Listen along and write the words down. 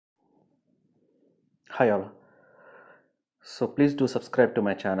Hi all. So please do subscribe to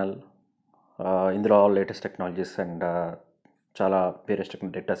my channel. ఇందులో all latest technologies and చాలా various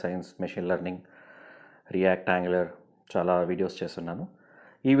data science, machine learning, react, angular చాలా videos చేస్తున్నాను.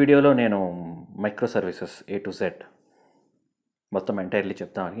 ఈ వీడియోలో నేను micro services A to Z మొత్తం entirely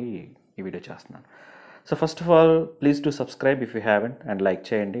చెప్తామని ఈ వీడియో చేస్తున్నాను. So first of all please do subscribe if you haven't and like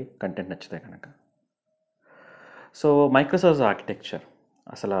చేయండి కంటెంట్ నచ్చితే కనుక. సో మైక్రోసర్విస్ ఆర్కిటెక్చర్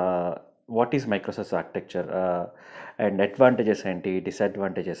అసలు what is మైక్రోసర్విస్ architecture and advantages ఏంటి,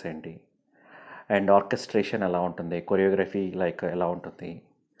 డిసడ్వాంటేజెస్ ఏంటి, అండ్ ఆర్కెస్ట్రేషన్ ఎలా ఉంటుంది, కొరియోగ్రఫీ లైక్ ఎలా ఉంటుంది,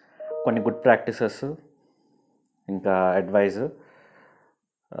 కొన్ని గుడ్ ప్రాక్టీసెస్, ఇంకా అడ్వైజ్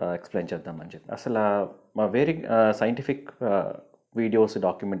ఎక్స్ప్లెయిన్ చేద్దామని చెప్పి. అసలు వెరీ సైంటిఫిక్ వీడియోస్,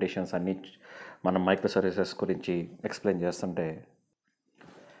 డాక్యుమెంటేషన్స్ అన్నీ మనం మైక్రో సర్వీసెస్ గురించి ఎక్స్ప్లెయిన్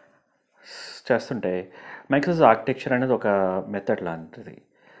చేస్తుంటే మైక్రోసర్విస్ ఆర్కిటెక్చర్ అనేది ఒక మెథడ్ లాంటిది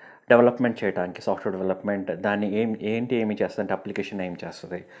డెవలప్మెంట్ చేయడానికి, సాఫ్ట్వేర్ డెవలప్మెంట్. దాన్ని ఏమి చేస్తుంది, అప్లికేషన్ ఏం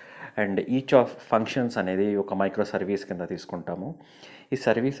చేస్తుంది, అండ్ ఈచ్ ఆఫ్ ఫంక్షన్స్ అనేది ఒక మైక్రో సర్వీస్ కింద తీసుకుంటాము. ఈ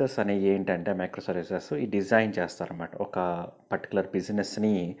సర్వీసెస్ అనేవి ఏంటంటే మైక్రో సర్వీసెస్ ఈ డిజైన్ చేస్తారన్నమాట ఒక పర్టికులర్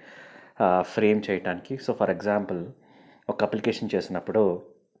బిజినెస్ని ఫ్రేమ్ చేయడానికి. సో ఫర్ ఎగ్జాంపుల్ ఒక అప్లికేషన్ చేసినప్పుడు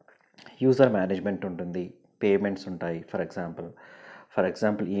యూజర్ మేనేజ్మెంట్ ఉంటుంది, పేమెంట్స్ ఉంటాయి, ఫర్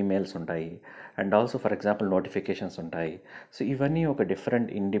ఎగ్జాంపుల్ ఈమెయిల్స్ ఉంటాయి, and also for example notifications ఉంటాయి. సో ఇవన్నీ ఒక డిఫరెంట్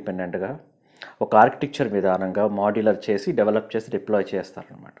ఇండిపెండెంట్గా ఒక ఆర్కిటెక్చర్ విధానంగా మాడ్యులర్ చేసి డెవలప్ చేసి డిప్లాయ్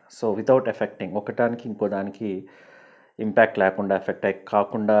చేస్తారనమాట. సో వితౌట్ ఎఫెక్టింగ్ ఒకటానికి ఇంకో దానికి ఇంపాక్ట్ లేకుండా, ఎఫెక్ట్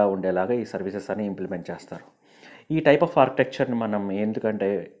కాకుండా ఉండేలాగా ఈ సర్వీసెస్ అని ఇంప్లిమెంట్ చేస్తారు. ఈ టైప్ ఆఫ్ ఆర్కిటెక్చర్ని మనం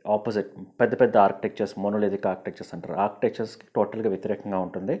ఎందుకంటే ఆపోజిట్ పెద్ద పెద్ద ఆర్కిటెక్చర్స్, మోనోలిథిక్ ఆర్కిటెక్చర్స్ అంటారు. ఆర్కిటెక్చర్స్కి టోటల్గా వ్యతిరేకంగా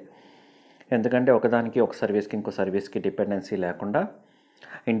ఉంటుంది. ఎందుకంటే ఒకదానికి ఒక సర్వీస్కి ఇంకో సర్వీస్కి డిపెండెన్సీ లేకుండా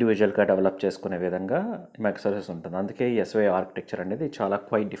ఇండివిజువల్గా డెవలప్ చేసుకునే విధంగా మైక్రో సర్వీసెస్ ఉంటుంది. అందుకే ఈ ఎస్వై ఆర్కిటెక్చర్ అనేది చాలా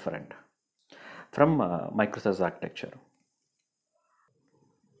quite different from micro service architecture.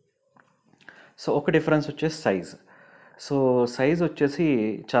 So ఒక డిఫరెన్స్ వచ్చేసి సైజ్. సో సైజ్ వచ్చేసి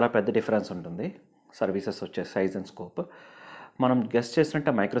చాలా పెద్ద డిఫరెన్స్ ఉంటుంది. సర్వీసెస్ వచ్చేసి సైజ్ అండ్ స్కోప్ మనం గెస్ట్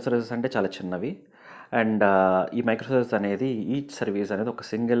చేసినట్టే మైక్రో సర్వీసెస్ అంటే చాలా చిన్నవి. అండ్ ఈ మైక్రో సర్వీస్ అనేది ఈచ్ సర్వీస్ అనేది ఒక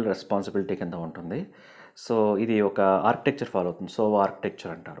సింగిల్ రెస్పాన్సిబిలిటీ కింద ఉంటుంది. సో ఇది ఒక ఆర్కిటెక్చర్ ఫాలో అవుతుంది, సో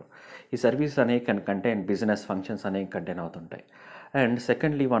ఆర్కిటెక్చర్ అంటారు. ఈ సర్వీస్ అనేవి కంటైన్ బిజినెస్ ఫంక్షన్స్ అనేవి కంటైన్ అవుతుంటాయి. And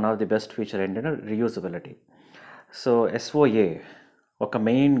secondly one of the best feature ఏంటంటే రీయూజబిలిటీ. సో SOA ఒక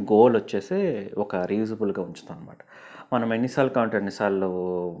మెయిన్ గోల్ వచ్చేసి ఒక రీయూజబుల్గా ఉంచుతాం అనమాట. మనం ఎన్నిసార్లు కావాలంటే ఎన్నిసార్లు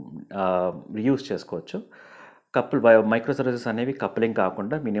రీయూజ్ చేసుకోవచ్చు. మైక్రో సర్వీసెస్ అనేవి కప్లింగ్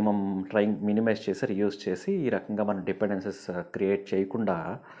కాకుండా మినిమైజ్ చేసి రీయూజ్ చేసి ఈ రకంగా మన డిపెండెన్సెస్ క్రియేట్ చేయకుండా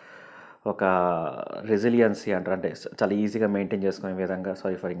ఒక రెసిలియన్సీ అంటారు, అంటే చాలా ఈజీగా మెయింటైన్ చేసుకునే విధంగా,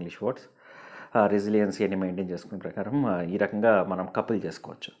 సారీ ఫర్ ఇంగ్లీష్ వర్డ్స్, రెసిలియన్సీ అని మెయింటైన్ చేసుకునే ప్రకారం ఈ రకంగా మనం కపుల్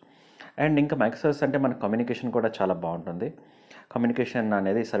చేసుకోవచ్చు. అండ్ ఇంకా మైక్రో సర్వీసెస్ అంటే మన కమ్యూనికేషన్ కూడా చాలా బాగుంటుంది. కమ్యూనికేషన్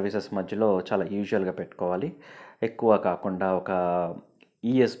అనేది సర్వీసెస్ మధ్యలో చాలా యూజువల్గా పెట్టుకోవాలి, ఎక్కువ కాకుండా ఒక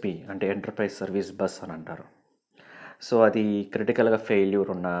ESB అంటే ఎంటర్ప్రైజ్ సర్వీస్ బస్ అని అంటారు. సో అది క్రిటికల్గా ఫెయిల్యూర్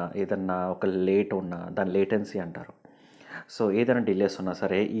ఉన్నా, ఏదన్నా ఒక లేట్ ఉన్నా దాని లేటెన్సీ అంటారు. సో ఏదైనా డిలేస్ ఉన్నా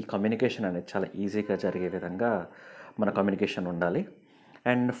సరే ఈ కమ్యూనికేషన్ అనేది చాలా ఈజీగా జరిగే విధంగా మన కమ్యూనికేషన్ ఉండాలి.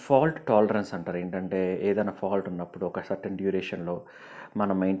 అండ్ ఫాల్ట్ టాలరెన్స్ అంటారు. ఏంటంటే ఏదైనా ఫాల్ట్ ఉన్నప్పుడు ఒక సర్టన్ డ్యూరేషన్లో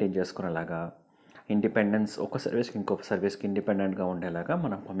మనం మెయింటైన్ చేసుకునేలాగా, ఇండిపెండెన్స్ ఒక సర్వీస్కి ఇంకొక సర్వీస్కి ఇండిపెండెంట్గా ఉండేలాగా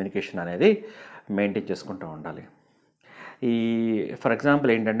మనం కమ్యూనికేషన్ అనేది మెయింటైన్ చేసుకుంటూ ఉండాలి. ఈ ఫర్ ఎగ్జాంపుల్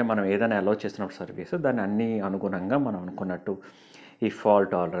ఏంటంటే మనం ఏదైనా అలౌ చేసినప్పుడు సర్వీస్ దాన్ని అన్ని అనుగుణంగా మనం అనుకున్నట్టు ఈ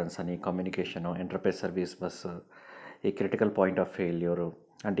ఫాల్ట్ టాలరెన్స్ అని, కమ్యూనికేషను, ఎంటర్ప్రైజ్ సర్వీస్ బస్సు, ఈ క్రిటికల్ పాయింట్ ఆఫ్ ఫెయిల్యూరు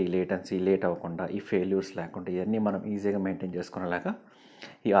అంటే ఈ లేటెన్సీ లేట్ అవ్వకుండా, ఈ ఫెయిల్యూర్స్ లేకుండా ఇవన్నీ మనం ఈజీగా మెయింటైన్ చేసుకునేలాగా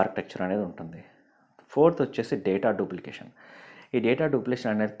ఈ ఆర్కిటెక్చర్ అనేది ఉంటుంది. ఫోర్త్ వచ్చేసి డేటా డూప్లికేషన్. ఈ డేటా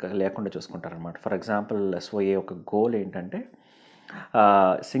డూప్లికేషన్ అనేది లేకుండా చూసుకుంటారనమాట. ఫర్ ఎగ్జాంపుల్ SOA ఒక గోల్ ఏంటంటే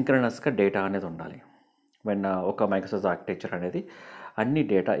సింక్రనస్గా డేటా అనేది ఉండాలి. వెన్ ఒక మైక్రోసాఫ్ట్ ఆర్కిటెక్చర్ అనేది అన్ని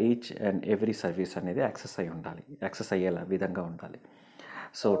data each and every service అనేది యాక్సెస్ అయ్యేలా విధంగా ఉండాలి.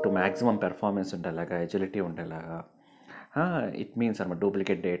 సో టు మ్యాక్సిమం పెర్ఫార్మెన్స్ ఉండేలాగా, ఎజిలిటీ ఉండేలాగా, ఇట్ మీన్స్ అనమాట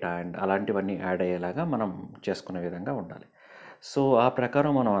డూప్లికేట్ డేటా అండ్ అలాంటివన్నీ యాడ్ అయ్యేలాగా మనం చేసుకునే విధంగా ఉండాలి. సో ఆ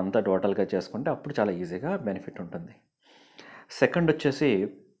ప్రకారం మనం అంతా టోటల్గా చేసుకుంటే అప్పుడు చాలా ఈజీగా బెనిఫిట్ ఉంటుంది. సెకండ్ వచ్చేసి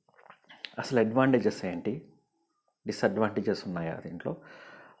అసలు అడ్వాంటేజెస్ ఏంటి, డిసడ్వాంటేజెస్ ఉన్నాయా దీంట్లో,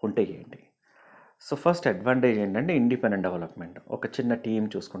 ఉంటే ఏంటి. సో ఫస్ట్ అడ్వాంటేజ్ ఏంటంటే ఇండిపెండెంట్ డెవలప్మెంట్. ఒక చిన్న టీం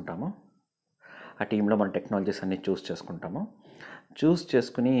చూసుకుంటాము, ఆ టీంలో మన టెక్నాలజీస్ అన్నీ చూస్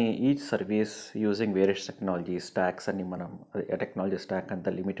చేసుకుని each service using various technology stocks అన్ని మనం టెక్నాలజీ స్టాక్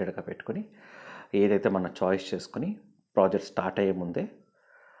అంతా లిమిటెడ్గా పెట్టుకుని ఏదైతే మనం చాయిస్ చేసుకుని ప్రాజెక్ట్ స్టార్ట్ అయ్యే ముందే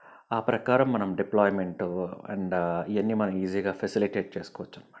ఆ ప్రకారం మనం డిప్లాయ్మెంట్ అండ్ ఇవన్నీ మనం ఈజీగా ఫెసిలిటేట్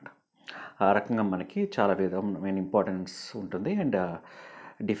చేసుకోవచ్చు అనమాట. ఆ రకంగా మనకి చాలా విధమైన ఇంపార్టెన్స్ ఉంటుంది. అండ్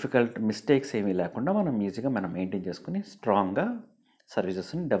డిఫికల్ట్ మిస్టేక్స్ ఏమీ లేకుండా మనం ఈజీగా మనం మెయింటైన్ చేసుకుని స్ట్రాంగ్గా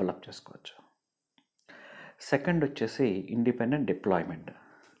సర్వీసెస్ని డెవలప్ చేసుకోవచ్చు. సెకండ్ వచ్చేసి ఇండిపెండెంట్ డిప్లాయ్మెంట్.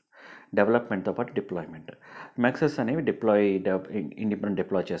 డెవలప్మెంట్తో పాటు డిప్లాయ్మెంట్. మైక్రోసర్వీసెస్ అనేవి ఇండిపెండెంట్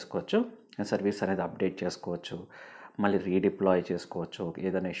డిప్లాయ్ చేసుకోవచ్చు. సర్వీస్ అనేది అప్డేట్ చేసుకోవచ్చు, మళ్ళీ రీడిప్లాయ్ చేసుకోవచ్చు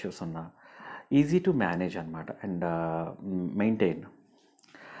ఏదైనా ఇష్యూస్ ఉన్నా. ఈజీ టు మేనేజ్ అనమాట అండ్ మెయింటైన్.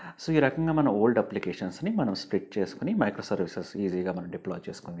 సో ఈ రకంగా మన ఓల్డ్ అప్లికేషన్స్ని మనం స్ప్లిట్ చేసుకుని మైక్రో సర్వీసెస్ ఈజీగా మనం డిప్లాయ్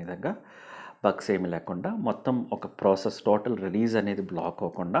చేసుకునే విధంగా, బగ్స్ ఏమి లేకుండా, మొత్తం ఒక ప్రాసెస్ టోటల్ రిలీజ్ అనేది బ్లాక్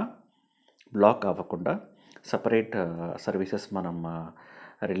అవ్వకుండా సపరేట్ సర్వీసెస్ మనం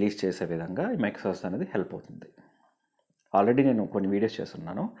రిలీజ్ చేసే విధంగా ఈ మైక్రో సర్వీసెస్ అనేది హెల్ప్ అవుతుంది. ఆల్రెడీ నేను కొన్ని వీడియోస్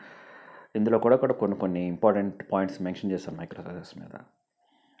చేస్తున్నాను, ఇందులో కూడా కొన్ని ఇంపార్టెంట్ పాయింట్స్ మెన్షన్ చేశాను మైక్రో సర్వీసెస్ మీద.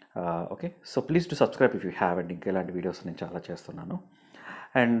 Okay, so please to subscribe if you have and ఇంకా ఇలాంటి వీడియోస్ నేను చాలా చేస్తున్నాను.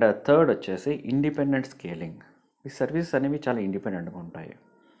 అండ్ థర్డ్ వచ్చేసి ఇండిపెండెంట్ స్కేలింగ్. ఈ సర్వీసెస్ అనేవి చాలా ఇండిపెండెంట్గా ఉంటాయి.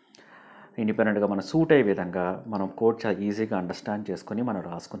 ఇండిపెండెంట్గా మనం సూట్ అయ్యే విధంగా, మనం కోడ్ చాలా ఈజీగా అండర్స్టాండ్ చేసుకొని మనం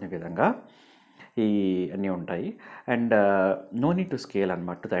రాసుకునే విధంగా ఈ అన్నీ ఉంటాయి. And no need to scale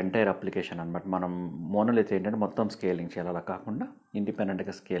అనమాట టు ద ఎంటైర్ అప్లికేషన్ అనమాట. మనం మోనోలిత్ ఏంటంటే మొత్తం స్కేలింగ్ చేయాలి, అలా కాకుండా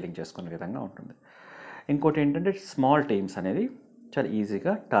ఇండిపెండెంట్గా స్కేలింగ్ చేసుకునే విధంగా ఉంటుంది. ఇంకోటి ఏంటంటే స్మాల్ టీమ్స్ అనేది చాలా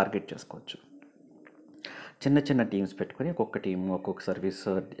ఈజీగా టార్గెట్ చేసుకోవచ్చు. చిన్న టీమ్స్ పెట్టుకొని ఒక్కొక్క టీమ్ ఒక్కొక్క సర్వీస్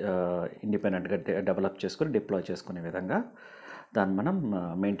ఇండిపెండెంట్గా డెవలప్ చేసుకొని డిప్లాయ్ చేసుకునే విధంగా దాన్ని మనం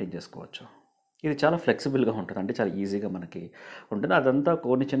మెయింటైన్ చేసుకోవచ్చు. ఇది చాలా ఫ్లెక్సిబుల్గా ఉంటుంది, అంటే చాలా ఈజీగా మనకి ఉంటుంది. అదంతా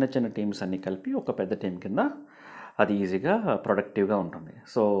కొన్ని చిన్న టీమ్స్ అన్నీ కలిపి ఒక పెద్ద టీం కింద అది ఈజీగా ప్రొడక్టివ్గా ఉంటుంది.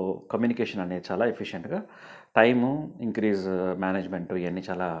 సో కమ్యూనికేషన్ అనేది చాలా ఎఫిషియెంట్గా, టైము ఇంక్రీజ్, మేనేజ్మెంట్ ఇవన్నీ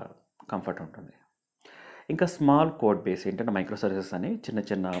చాలా కంఫర్ట్ ఉంటుంది. ఇంకా స్మాల్ కోడ్ బేస్ ఏంటంటే మైక్రో సర్వీసెస్ అని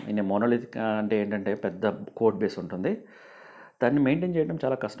చిన్న మోనోలిథిక్ అంటే ఏంటంటే పెద్ద కోడ్ బేస్ ఉంటుంది, దాన్ని మెయింటైన్ చేయడం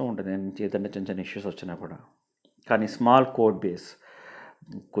చాలా కష్టం ఉంటుంది ఏదైనా చిన్న ఇష్యూస్ వచ్చినా కూడా. కానీ స్మాల్ కోడ్ బేస్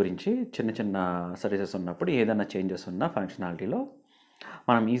గురించి చిన్న సర్వీసెస్ ఉన్నప్పుడు ఏదైనా చేంజెస్ ఉన్నా ఫంక్షనాలిటీలో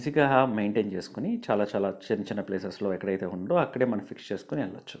మనం ఈజీగా మెయింటైన్ చేసుకుని చాలా చిన్న ప్లేసెస్లో ఎక్కడైతే ఉందో అక్కడే మనం ఫిక్స్ చేసుకుని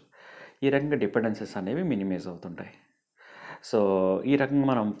వెళ్ళొచ్చు. ఈ రకంగా డిపెండెన్సీస్ అనేవి మినిమైజ్ అవుతుంటాయి. సో ఈ రకంగా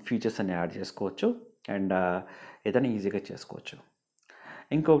మనం ఫీచర్స్ అన్ని యాడ్ చేసుకోవచ్చు అండ్ ఏదైనా ఈజీగా చేసుకోవచ్చు.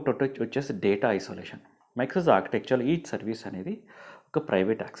 ఇంకొకటి వచ్చేసి డేటా ఐసోలేషన్. మైక్రోసాఫ్ట్ ఆర్కిటెక్చర్లో ఈ సర్వీస్ అనేది ఒక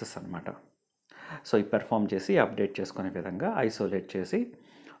ప్రైవేట్ యాక్సెస్ అనమాట. సో ఈ పెర్ఫామ్ చేసి అప్డేట్ చేసుకునే విధంగా ఐసోలేట్ చేసి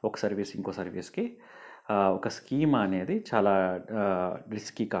ఒక సర్వీస్ ఇంకో సర్వీస్కి ఒక స్కీమా అనేది చాలా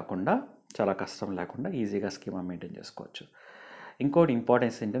రిస్కీ కాకుండా, చాలా కష్టం లేకుండా ఈజీగా స్కీమా మెయింటైన్ చేసుకోవచ్చు. ఇంకోటి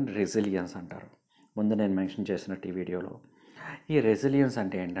ఇంపార్టెన్స్ ఏంటంటే రెసిలియన్స్ అంటారు. ముందు నేను మెన్షన్ చేసినట్టు ఈ వీడియోలో ఈ రెసిలియన్స్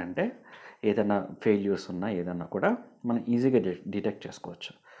అంటే ఏంటంటే ఏదైనా ఫెయిల్యూర్స్ ఉన్నా ఏదన్నా కూడా మనం ఈజీగా డిటెక్ట్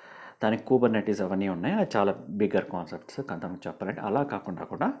చేసుకోవచ్చు. దానికి కుబర్నెటీస్ అవన్నీ ఉన్నాయి, అది చాలా బిగ్గర్ కాన్సెప్ట్స్ కొంతమంది చెప్పాలంటే. అలా కాకుండా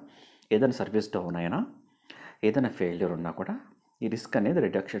కూడా ఏదైనా సర్వీస్ డౌన్ అయినా ఏదైనా ఫెయిల్యూర్ ఉన్నా కూడా ఈ రిస్క్ అనేది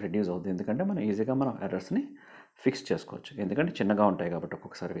రెడ్యూస్ అవుతుంది. ఎందుకంటే మనం ఈజీగా మనం ఎర్రర్స్ని ఫిక్స్ చేసుకోవచ్చు, ఎందుకంటే చిన్నగా ఉంటాయి కాబట్టి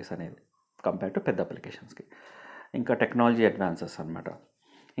ఒక్కొక్క సర్వీస్ అనేది కంపేర్ టు పెద్ద అప్లికేషన్స్కి. ఇంకా టెక్నాలజీ అడ్వాన్సెస్ అనమాట.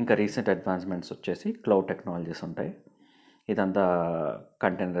 ఇంకా రీసెంట్ అడ్వాన్స్మెంట్స్ వచ్చేసి క్లౌడ్ టెక్నాలజీస్ ఉంటాయి. ఇదంతా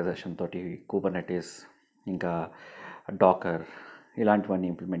కంటైనరైజేషన్ తోటి కుబర్నెటీస్ ఇంకా డాకర్ ఇలాంటివన్నీ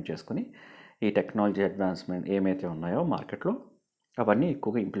ఇంప్లిమెంట్ చేసుకుని ఈ టెక్నాలజీ అడ్వాన్స్మెంట్ ఏమైతే ఉన్నాయో మార్కెట్లో అవన్నీ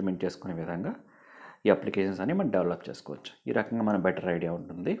ఎక్కువగా ఇంప్లిమెంట్ చేసుకునే విధంగా ఈ అప్లికేషన్స్ అన్ని మనం డెవలప్ చేసుకోవచ్చు. ఈ రకంగా మన బెటర్ ఐడియా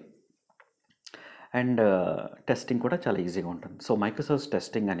ఉంటుంది. అండ్ టెస్టింగ్ కూడా చాలా ఈజీగా ఉంటుంది. సో మైక్రోసాఫ్ట్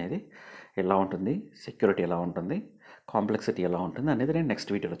టెస్టింగ్ అనేది ఎలా ఉంటుంది, సెక్యూరిటీ ఎలా ఉంటుంది, కాంప్లెక్సిటీ ఎలా ఉంటుంది అనేది నేను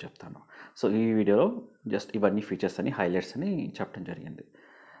నెక్స్ట్ వీడియోలో చెప్తాను. సో ఈ వీడియోలో జస్ట్ ఇవన్నీ ఫీచర్స్ అని హైలైట్స్ అని చెప్పడం జరిగింది.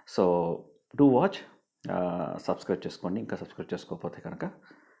 సో డూ వాచ్, సబ్స్క్రైబ్ చేసుకోండి ఇంకా సబ్స్క్రైబ్ చేసుకోకపోతే కనుక.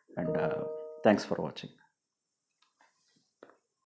 And thanks for watching.